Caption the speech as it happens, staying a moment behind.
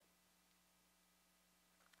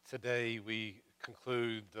Today we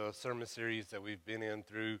conclude the sermon series that we've been in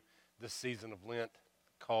through this season of Lent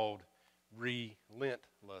called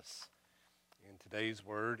Relentless. And today's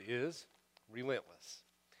word is relentless.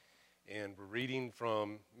 And we're reading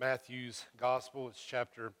from Matthew's Gospel. It's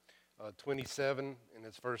chapter 27, and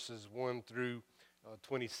it's verses 1 through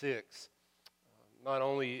 26. Not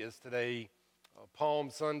only is today Palm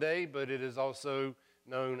Sunday, but it is also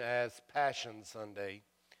known as Passion Sunday.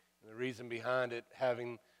 And the reason behind it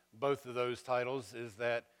having both of those titles is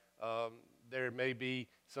that there may be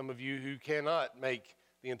some of you who cannot make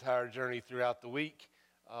the entire journey throughout the week,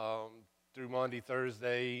 through Monday,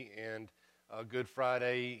 Thursday, and Good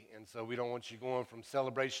Friday, and so we don't want you going from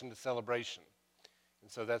celebration to celebration.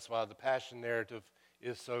 And so that's why the Passion narrative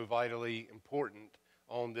is so vitally important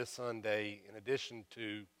on this Sunday, in addition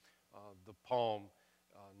to the Palm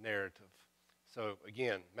narrative. So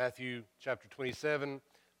again, Matthew chapter 27,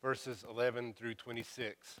 verses 11 through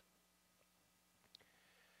 26.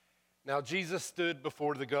 Now Jesus stood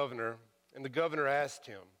before the governor, and the governor asked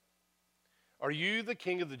him, "Are you the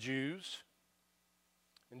king of the Jews?"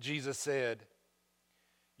 And Jesus said,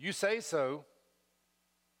 "You say so."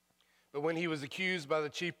 But when he was accused by the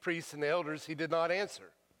chief priests and the elders, he did not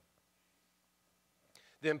answer.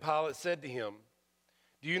 Then Pilate said to him,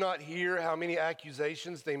 "Do you not hear how many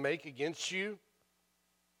accusations they make against you?"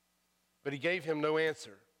 But he gave him no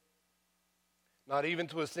answer, not even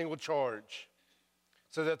to a single charge,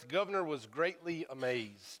 so that the governor was greatly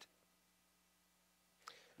amazed.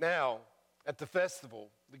 Now, at the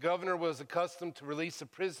festival, the governor was accustomed to release a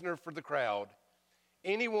prisoner for the crowd,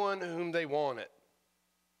 anyone whom they wanted.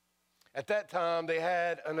 At that time, they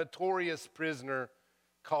had a notorious prisoner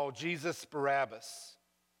called Jesus Barabbas.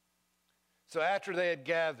 So after they had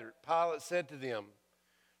gathered, Pilate said to them,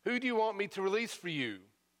 "Who do you want me to release for you?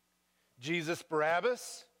 Jesus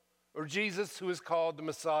Barabbas, or Jesus who is called the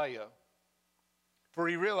Messiah?" For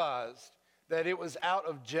he realized that it was out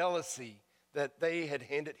of jealousy that they had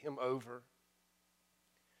handed him over.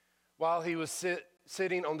 While he was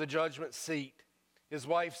sitting on the judgment seat, his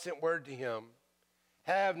wife sent word to him,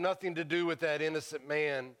 "Have nothing to do with that innocent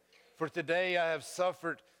man, for today I have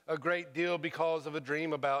suffered a great deal because of a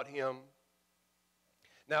dream about him."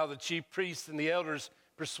 Now the chief priests and the elders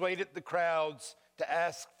persuaded the crowds to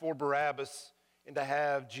ask for Barabbas and to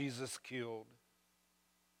have Jesus killed.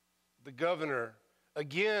 The governor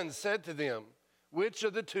again said to them, "Which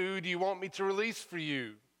of the two do you want me to release for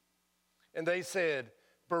you?" And they said,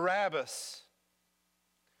 "Barabbas."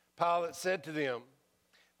 Pilate said to them,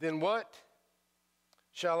 "Then what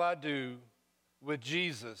shall I do with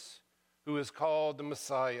Jesus, who is called the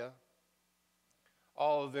Messiah?"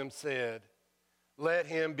 All of them said, "Let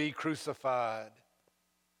him be crucified."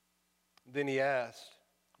 Then he asked,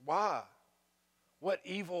 "Why? What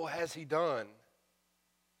evil has he done?"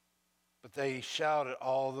 But they shouted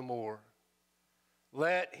all the more,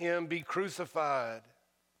 "Let him be crucified."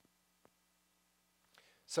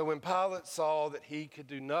 So when Pilate saw that he could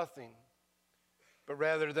do nothing, but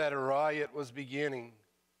rather that a riot was beginning,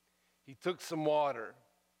 he took some water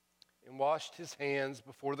and washed his hands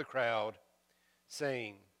before the crowd,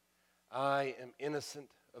 saying, "I am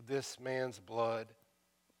innocent of this man's blood.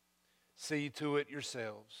 See to it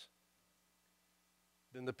yourselves."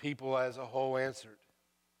 Then the people as a whole answered,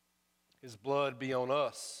 "His blood be on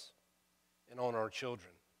us and on our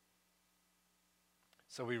children."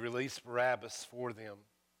 So he released Barabbas for them.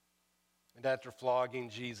 And after flogging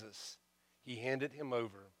Jesus, he handed him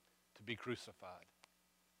over to be crucified.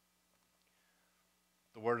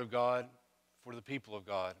 The word of God for the people of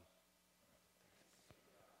God.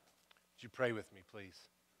 Would you pray with me, please?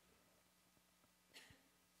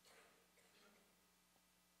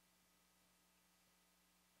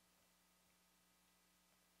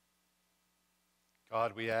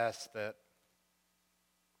 God, we ask that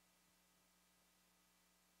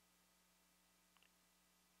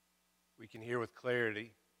we can hear with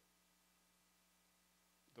clarity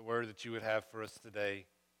the word that you would have for us today.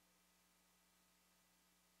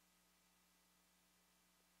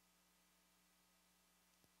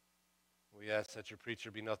 We ask that your preacher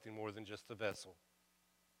be nothing more than just a vessel,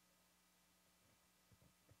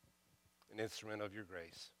 an instrument of your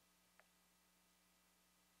grace.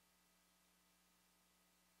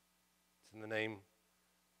 It's in the name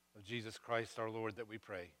of Jesus Christ our Lord that we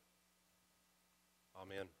pray.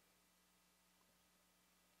 Amen.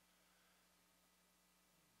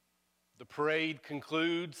 The parade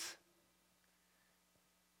concludes,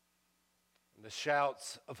 and the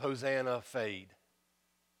shouts of Hosanna fade.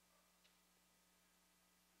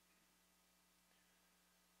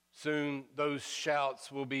 Soon those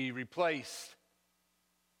shouts will be replaced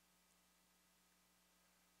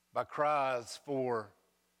by cries for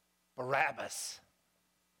Barabbas.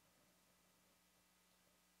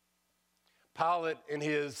 Pilate and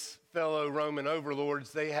his fellow Roman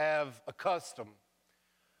overlords, they have a custom.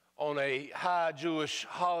 On a high Jewish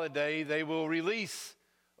holiday, they will release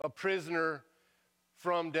a prisoner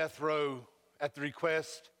from death row at the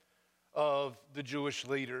request of the Jewish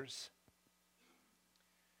leaders.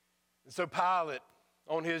 And so Pilate,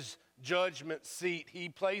 on his judgment seat, he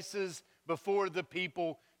places before the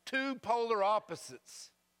people two polar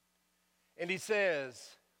opposites. And he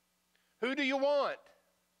says, "Who do you want?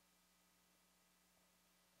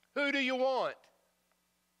 Who do you want?"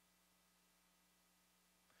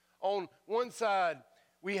 On one side,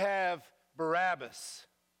 we have Barabbas.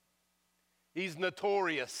 He's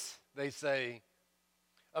notorious, they say,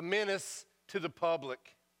 a menace to the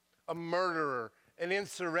public, a murderer, an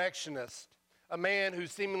insurrectionist, a man who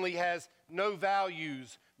seemingly has no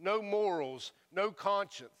values, no morals, no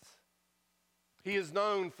conscience. He is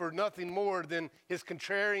known for nothing more than his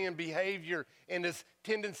contrarian behavior and his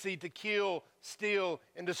tendency to kill, steal,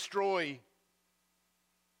 and destroy.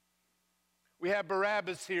 We have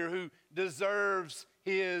Barabbas here who deserves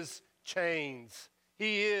his chains.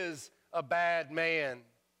 He is a bad man.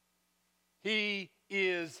 He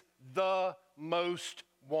is the most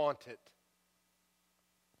wanted.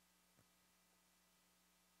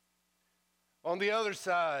 On the other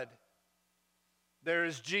side, there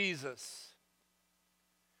is Jesus,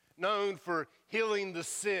 known for healing the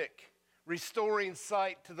sick, restoring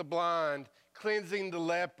sight to the blind, cleansing the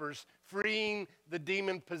lepers, freeing the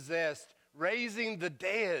demon-possessed, raising the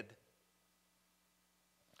dead.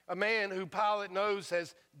 A man who Pilate knows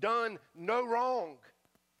has done no wrong.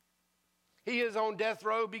 He is on death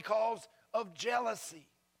row because of jealousy.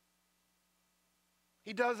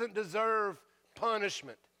 He doesn't deserve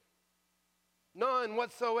punishment. None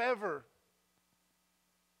whatsoever.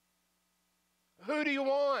 Who do you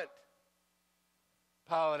want?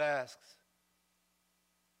 Pilate asks.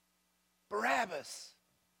 Barabbas.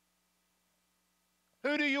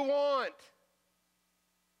 Who do you want?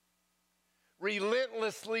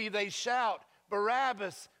 Relentlessly they shout,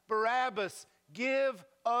 Barabbas, Barabbas, give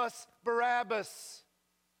us Barabbas.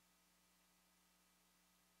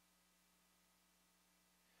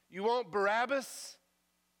 You want Barabbas?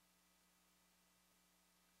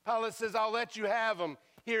 Pilate says, I'll let you have him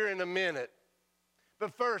here in a minute.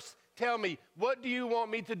 But first, tell me, what do you want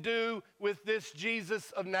me to do with this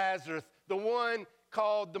Jesus of Nazareth, the one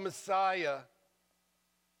called the Messiah?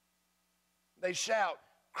 They shout,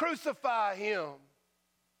 crucify him.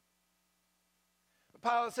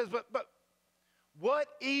 Pilate says, but what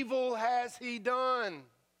evil has he done?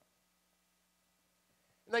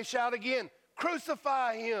 And they shout again,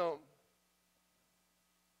 crucify him.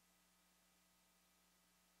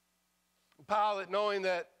 Pilate, knowing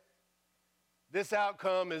that this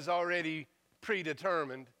outcome is already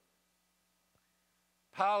predetermined,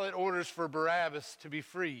 Pilate orders for Barabbas to be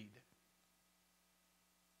freed.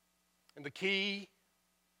 And the key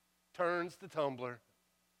turns the tumbler,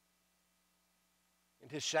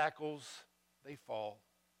 and his shackles, they fall.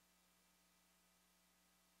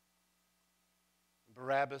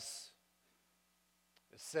 Barabbas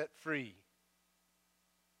is set free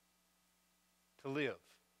to live.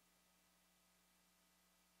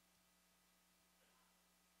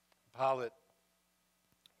 Pilate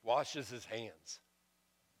washes his hands.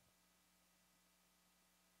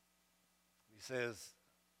 He says,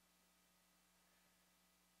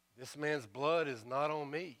 this man's blood is not on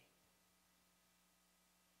me.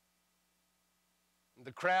 And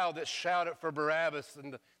the crowd that shouted for Barabbas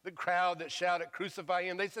and the crowd that shouted, crucify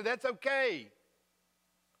him, they said, that's okay.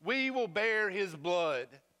 We will bear his blood.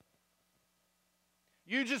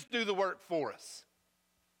 You just do the work for us.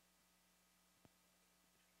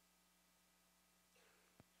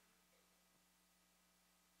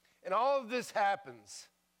 And all of this happens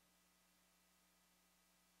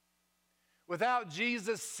without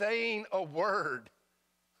Jesus saying a word.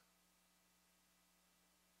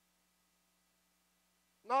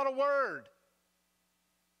 Not a word.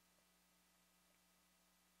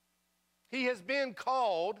 He has been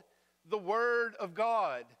called the Word of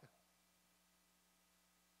God.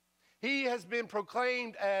 He has been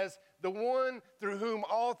proclaimed as the one through whom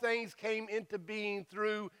all things came into being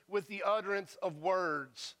through with the utterance of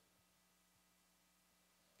words.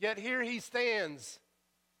 Yet here he stands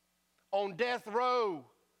on death row,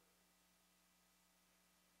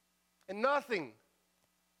 and nothing.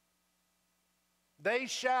 They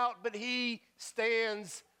shout, but he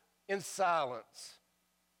stands in silence.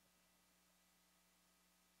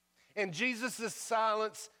 And Jesus'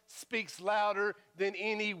 silence speaks louder than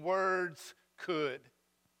any words could.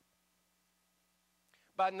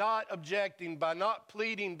 by not objecting, by not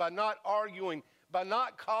pleading, by not arguing, by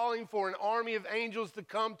not calling for an army of angels to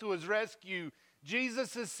come to his rescue.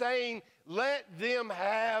 Jesus is saying, let them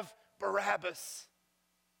have Barabbas.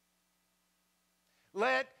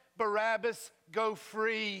 Let Barabbas go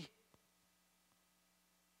free.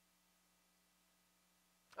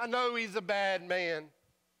 I know he's a bad man.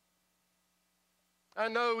 I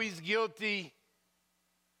know he's guilty.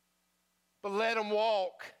 But let him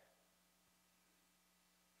walk.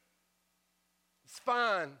 It's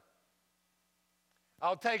fine.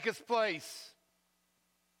 I'll take his place.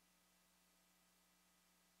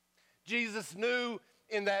 Jesus knew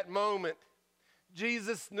in that moment.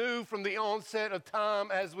 Jesus knew from the onset of time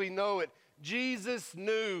as we know it. Jesus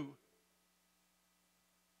knew.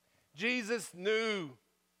 Jesus knew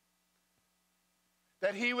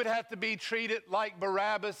that he would have to be treated like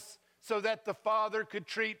Barabbas so that the Father could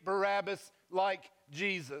treat Barabbas like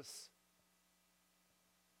Jesus.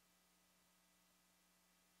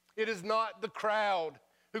 It is not the crowd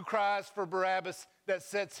who cries for Barabbas that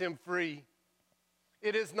sets him free.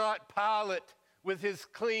 It is not Pilate with his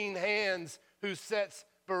clean hands who sets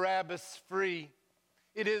Barabbas free.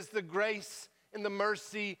 It is the grace and the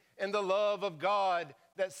mercy and the love of God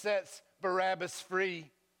that sets Barabbas free.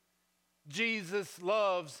 Jesus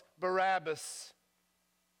loves Barabbas.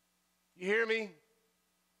 You hear me?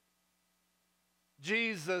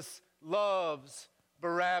 Jesus loves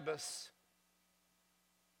Barabbas.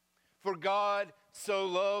 For God so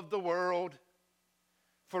loved the world,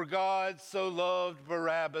 for God so loved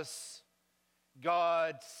Barabbas,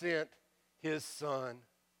 God sent his Son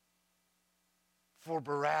for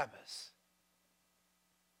Barabbas.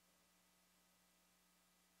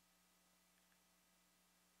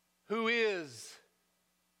 Who is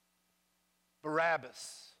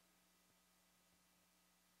Barabbas?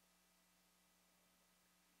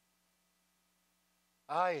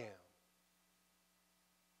 I am.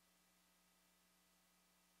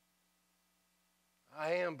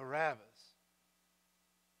 I am Barabbas.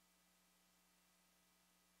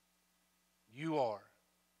 You are.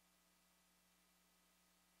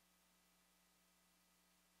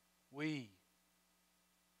 We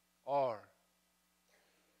are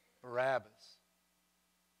Barabbas.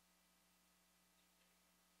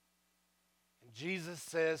 And Jesus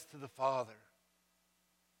says to the Father,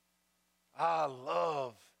 I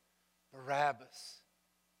love Barabbas.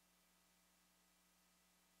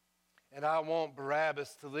 And I want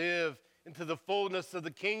Barabbas to live into the fullness of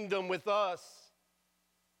the kingdom with us.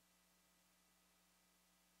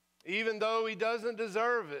 Even though he doesn't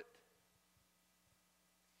deserve it.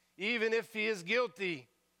 Even if he is guilty.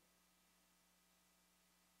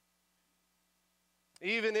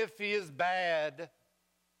 Even if he is bad.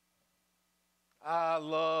 I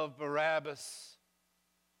love Barabbas.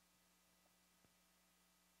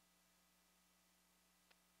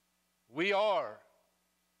 We are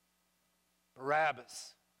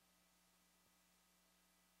Barabbas.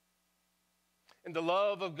 And the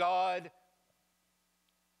love of God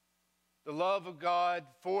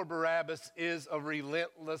for Barabbas is a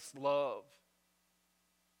relentless love.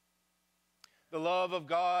 The love of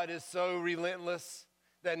God is so relentless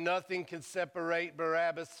that nothing can separate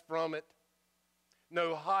Barabbas from it.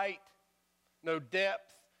 No height, no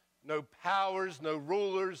depth, no powers, no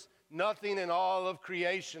rulers, nothing in all of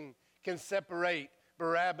creation can separate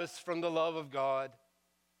Barabbas from the love of God.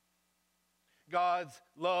 God's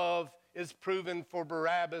love is proven for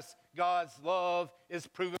Barabbas. God's love is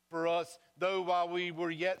proven for us. Though while we were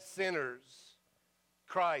yet sinners,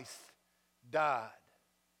 Christ died.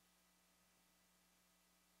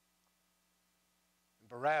 And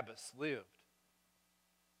Barabbas lived.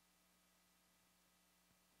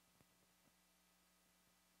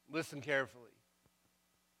 Listen carefully.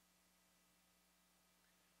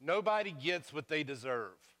 Nobody gets what they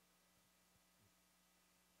deserve.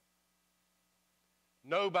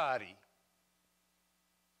 Nobody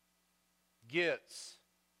gets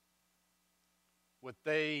what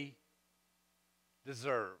they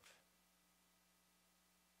deserve.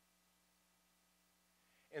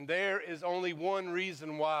 And there is only one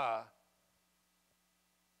reason why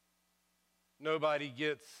nobody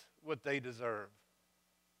gets what they deserve.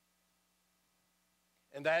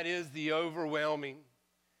 And that is the overwhelming,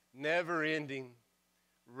 never-ending,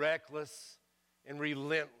 reckless, and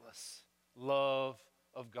relentless love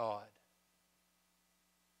of God.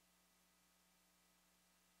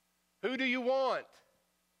 Who do you want?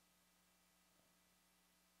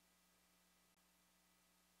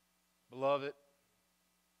 Beloved,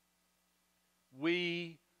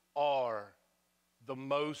 we are the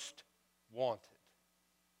most wanted.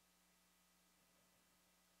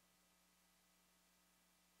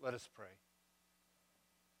 Let us pray.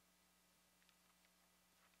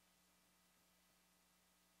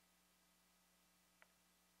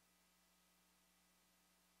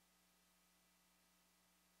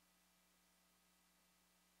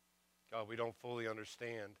 God, we don't fully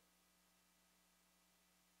understand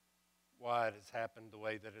why it has happened the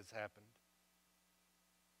way that it has happened.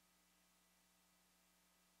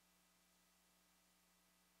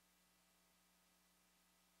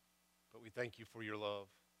 But we thank you for your love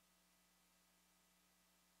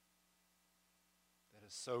that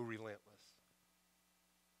is so relentless.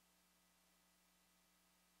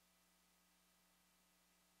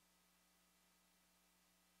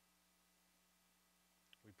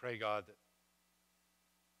 We pray, God, that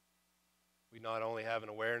we not only have an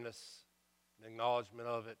awareness, an acknowledgement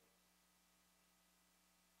of it,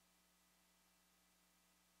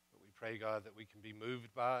 but we pray, God, that we can be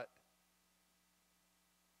moved by it.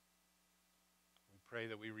 We pray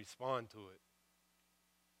that we respond to it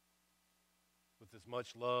with as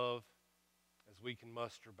much love as we can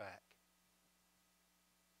muster back.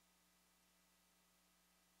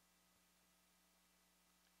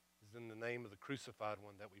 It's in the name of the crucified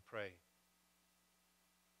one that we pray.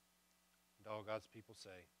 And all God's people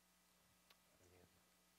say,